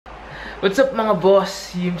What's up mga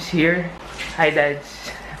boss? Yims here. Hi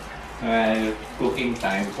dads. Cooking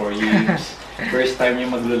time for Yims. First time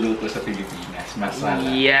yung magluluto sa Pilipinas. Masala.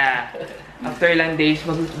 Yeah. After ilang days,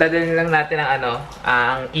 dadalhin lang natin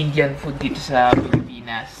ang Indian food dito sa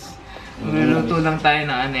Pilipinas. Magluluto lang tayo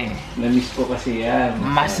ng Na-miss ko kasi yan.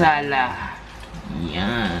 Masala.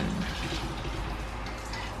 Yan.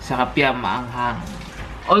 Sarap yan, maanghang.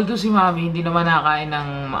 Although si Mami hindi naman nakakain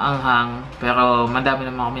ng maanghang, pero madami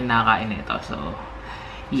naman kami nakakain nito. So,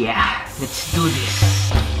 yeah, let's do this.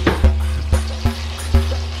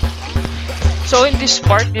 So in this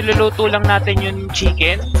part, niluluto lang natin yung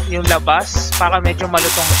chicken, yung labas, para medyo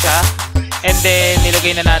malutong siya. And then,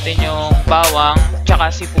 nilagay na natin yung bawang,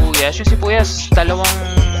 tsaka sibuyas. Yung sibuyas, dalawang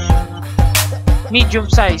medium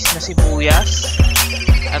size na sibuyas.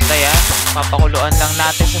 At ayan, papakuluan lang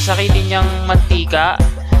natin sa sarili niyang mantika.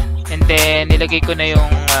 And then, nilagay ko na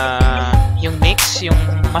yung mix, yung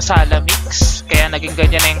masala mix. Kaya naging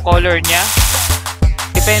ganyan na yung color niya.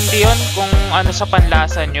 Depende yon kung ano sa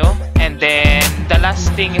panlasa nyo. And then, the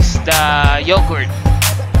last thing is the yogurt.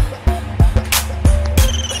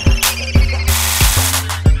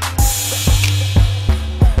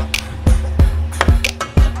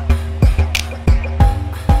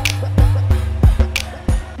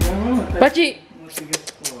 Pachi!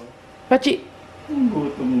 Pachi!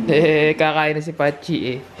 Kakain na si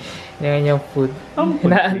Pachi yung kanyang food.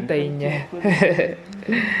 Inaantay niya.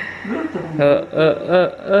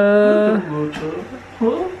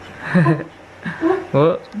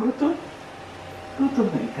 Gutom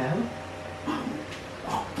na ikaw?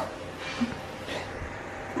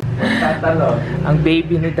 Tatalon. Ang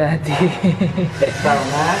baby ni Daddy. Ikaw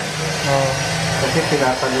nga? Kasi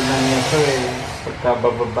pinatalunan niya ito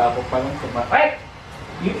Pagkabababa ko pa lang Ay!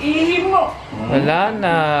 Yung ihi mo! Wala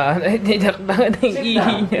na. Nidakdakan na yung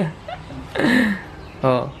ihi niya.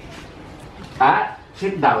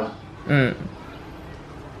 Sit down.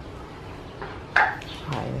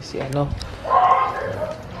 Ay, si Oh.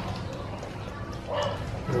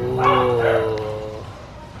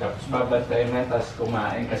 Tapos babantayin na, tapos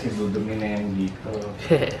kumain kasi dudumi na yan dito.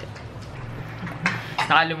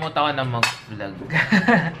 Nakalimutan ko na mag-vlog.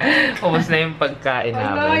 Ubus na yung pagkain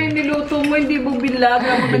namin. Wala, yung niluto mo, hindi mo bilag.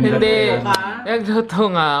 Hindi.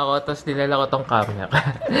 Nagluto nga ako, tapos dinala ko tong camera.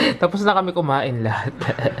 Tapos na kami kumain lahat.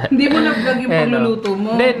 Hindi mo na-vlog yung pagluluto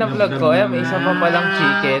mo? Hindi, na-vlog ko. Ayan, may isa pa palang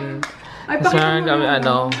chicken. Ay, tapos meron kami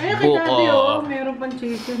buko. Meron pang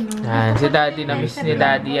chicken. Yan, si Daddy, na-miss ni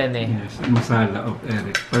Daddy yan Yes, masala of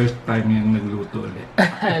Eric. First time yung nagluto ulit.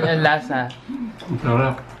 Ang lasa.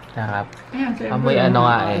 Sarap. Sarap. Amoy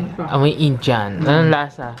Amoy Indian. Anong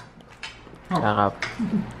lasa? Sarap.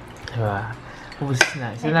 Diba? Ubus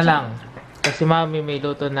na. Isa na lang. Kasi Mami may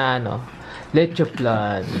luto na leche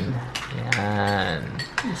flan. Yan.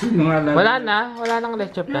 Wala nang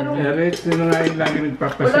leche flan. Eric, sino nga yung lagi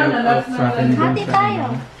nagpapashout out sa akin dun sa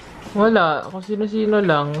Wala. Kung sino-sino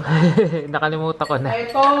lang. Nakalimutan ko na.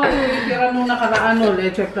 Ito, yung tira nung nakaraan,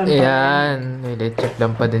 leche flan pa. Yan. May leche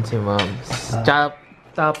flan pa din si Moms.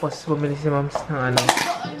 Tapos bumili si Moms ng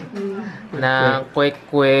ng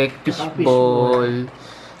kwek-kwek, fishball,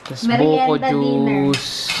 tapos buko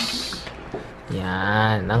juice.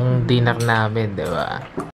 Yan, ang dinner namin, di ba?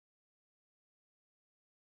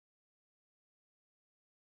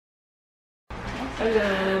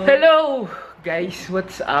 Hello! Guys,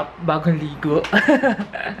 what's up? Bagong ligo.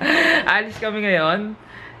 Alis kami ngayon.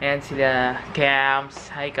 Ayan sila,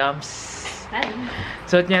 Cams. Hi, Cams.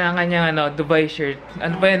 Suot niya ang kanyang Dubai shirt.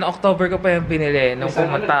 Ano pa yun? October ko pa yung pinili. Nung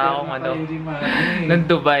pumunta akong ng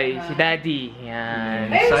Dubai. Si Daddy.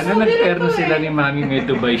 Yan. Sana nagperno sila ni Mami. May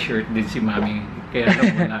Dubai shirt din si Mami. Kaya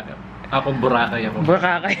ako Boracay ako.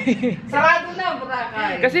 Boracay. Sarado na,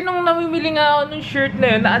 Boracay. Kasi nung namimili nga ako ng shirt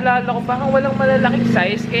na yun, naalala ko parang walang malalaking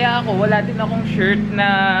size. Kaya wala din akong shirt na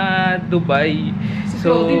Dubai.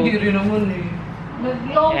 So, hindi rin naman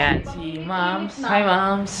ayan, si Moms. Hi,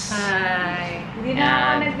 Moms. Hi. Hindi na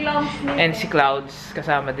ako nag-long sleeve. And si Clouds,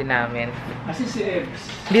 kasama din namin. Kasi si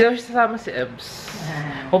Ebs. Hindi daw siya kasama si Ebs.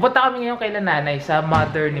 Pupunta kami ngayon kay nanay sa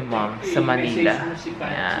mother ni Mom sa Manila.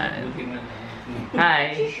 Ayan.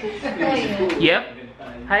 Hi. Yep.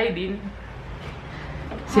 Hi, Din.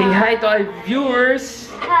 Say hi to our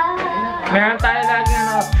viewers. Meron tayo lagi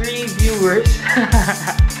 3 viewers.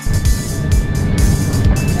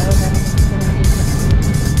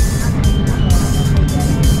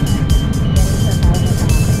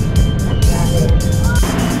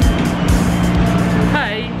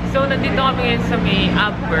 So, nandito kami ngayon sa may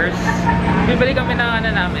Uppers. Bibili kami ng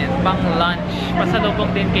namin, pang lunch.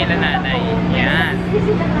 Pasalubong din kay nanay. Yan.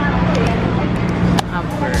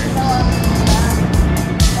 Uppers.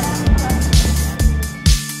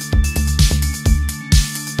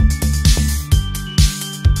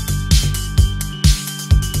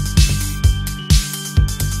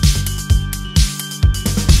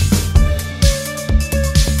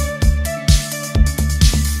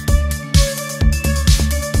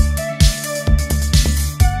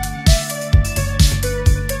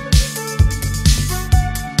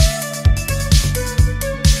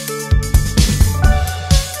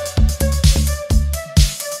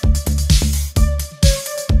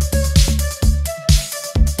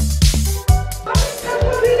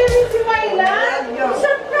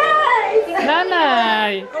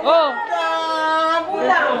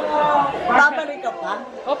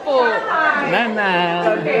 Nanay.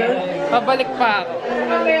 Pabalik pa ako.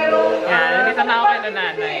 Yan, nandito na ako kay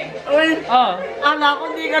nanay. Uy, Oh, ala ko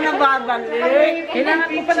hindi ka nababalik. kailangan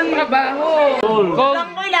ko pa ng trabaho. Gold.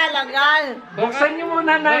 Saan ko ilalagay? Buksan niyo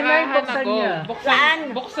muna, nanay. Bakahan Buksan ako. niya. Buksan.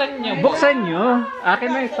 Buksan niyo. Buksan niyo? Akin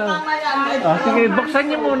na ito. Oh, sige, buksan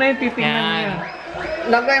niyo muna yung titingnan Yan. niya.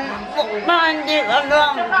 Lagay mo. Hindi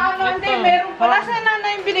alam. Hindi, meron pala sa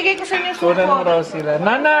nanay yung binigay ko sa inyo Kunan mo supot. raw sila.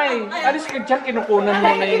 Nanay! Alis ka dyan, kinukunan mo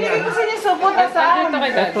na yung Binigay ko ano. sa inyo supot na saan? Dito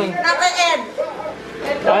kay daddy. Naka-ed.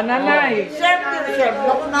 Ah, nanay! Chef, chef.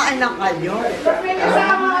 Nakunain na kayo.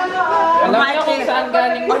 Alam niyo kung saan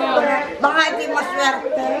galing mo. Baka hindi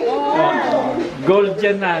maswerte. Gold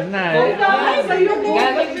yan, nanay.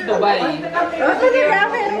 Galing Dubai.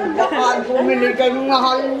 Baka bumili kayong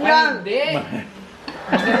mahal niyan. Hindi.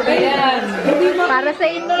 Maganda yan. Para sa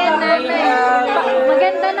inyo yan, nanay.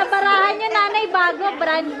 Maganda na barahan niyo, nanay. Bago,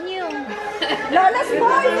 brand new. Lolas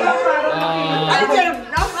boy! Ay, chef.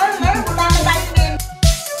 Wala na tayo din.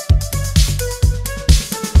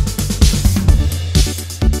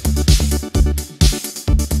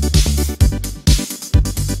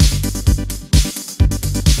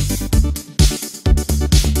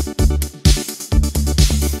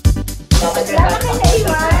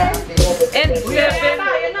 And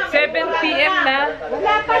 7 p.m. na.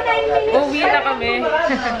 Uwi na kami.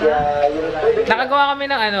 Nakagawa kami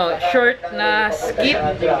ng short na skit.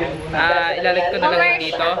 Ilalagay ko na lang yun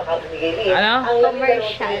dito.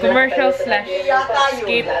 Commercial slash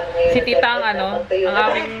skit. Si Tita ang aming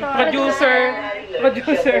producer.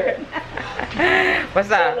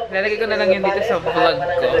 Basta, ilalagay ko na lang yun dito sa vlog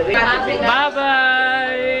ko.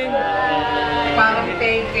 Bye-bye! Parang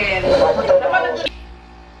taken.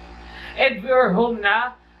 And we are home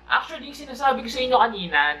na. Actually, sinasabi ko sa inyo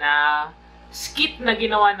kanina na skit na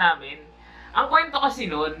ginawa namin. Ang kwento kasi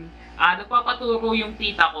nun, nagpapaturo yung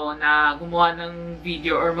tita ko na gumawa ng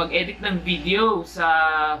video or mag-edit ng video sa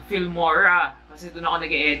Filmora. Kasi doon ako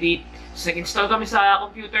nag-edit. So, nag-install kami sa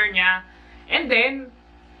computer niya. And then,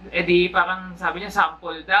 parang sabi niya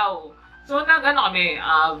sample daw. So, kami,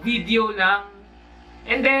 video lang.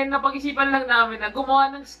 And then, napag-isipan lang namin na gumawa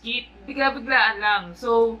ng skit, bigla-biglaan lang.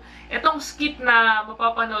 So, etong skit na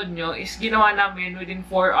mapapanood nyo is ginawa namin within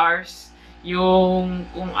 4 hours. Yung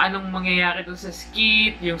kung anong mangyayari doon sa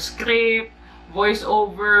skit, yung script, voice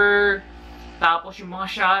over, tapos yung mga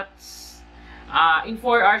shots. In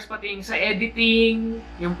 4 hours pati yung sa editing,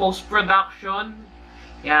 yung post-production.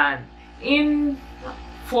 Yan. In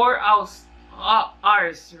 4 hours,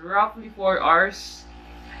 roughly 4 hours.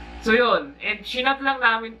 So yun, and shinat lang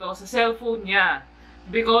namin to sa cellphone niya.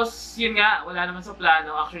 Because, yun nga, wala naman sa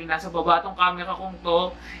plano. Actually, nasa baba tong camera kong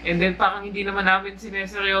to. And then, parang hindi naman namin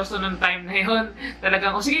sineseryoso nung time na yun.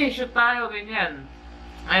 Talagang, sige, shoot tayo, ganyan.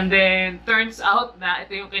 And then, turns out na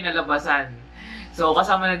ito yung kinalabasan. So,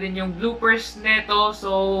 kasama na din yung bloopers neto. So,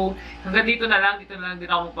 hanggang dito na lang din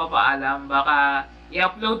ako magpapaalam. Baka,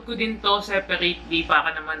 i-upload ko din to separately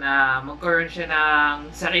para naman magkaroon siya ng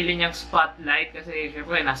sarili niyang spotlight kasi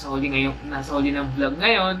syempre nasa huli ng vlog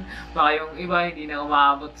ngayon, baka yung iba hindi na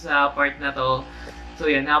umaabot sa part na to. So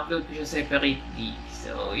yan, na-upload ko siya separately.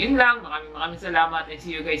 So yun lang, maraming salamat and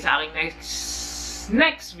see you guys sa aking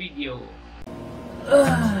next video.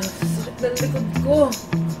 Sakit ng likod ko.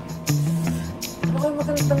 Ano kayo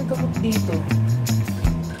makalintang gamot dito?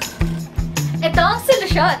 Ito ang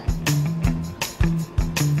solusyon.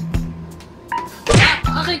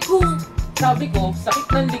 Okay, kung sabi ko, sakit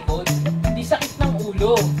ng likod, hindi sakit ng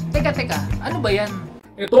ulo. Teka, ano ba yan?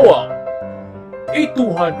 Ito ang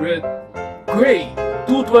A200 Gray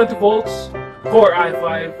 220 volts Core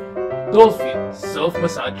i5 Dolphin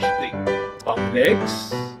Self-Massage Stick. Pang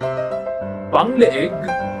legs, pang leeg,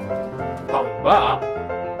 pang back,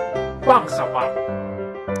 pang sapak,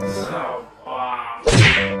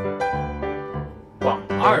 pang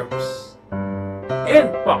arms,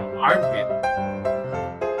 and pang armpit.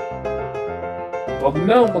 Huwag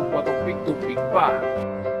na magpatupik-tupik pa.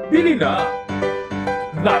 Bili na!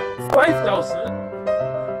 Not 5,000,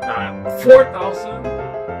 not 4,000,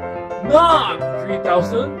 not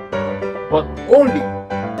 3,000, but only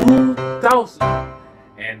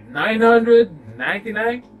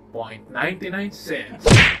 2,999.99 cents.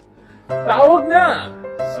 Tawag na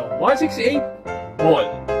sa 168 Mall.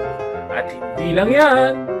 At hindi lang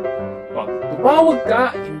yan. Pag tumawag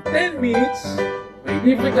ka in 10 minutes, may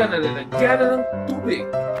libre ka na lalagyan ng tubig.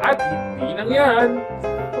 At hindi lang yan.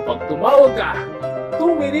 Kapag tumawag ka in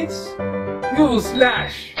 2 minutes, you'll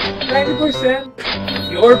slash 90%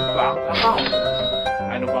 your bank account.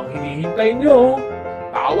 Ano bang hinihintay nyo?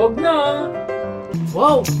 Tawag na!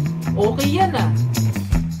 Wow! Okay yan ah!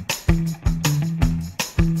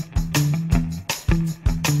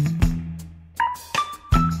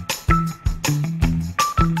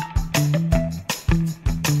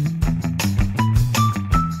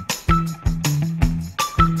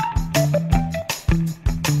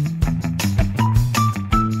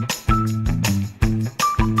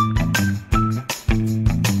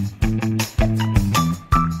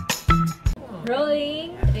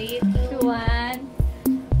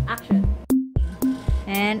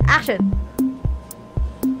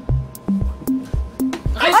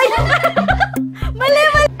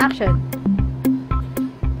 Action.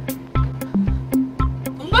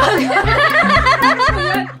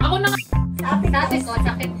 Ako na Sabi ko,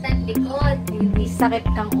 sakit ng likod. Hindi sakit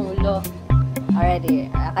ng ulo. Already.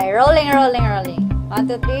 Okay, rolling. 1,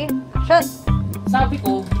 2, 3. Action! sabi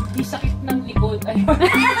ko, hindi sakit ng likod. Ayun.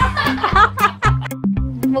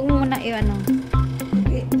 Huwag mo muna i-ano.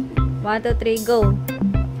 1, 2, 3, go.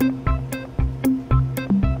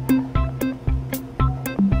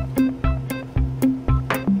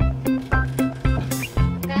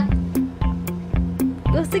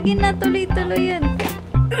 Oh, sige na, tuloy-tuloy yan.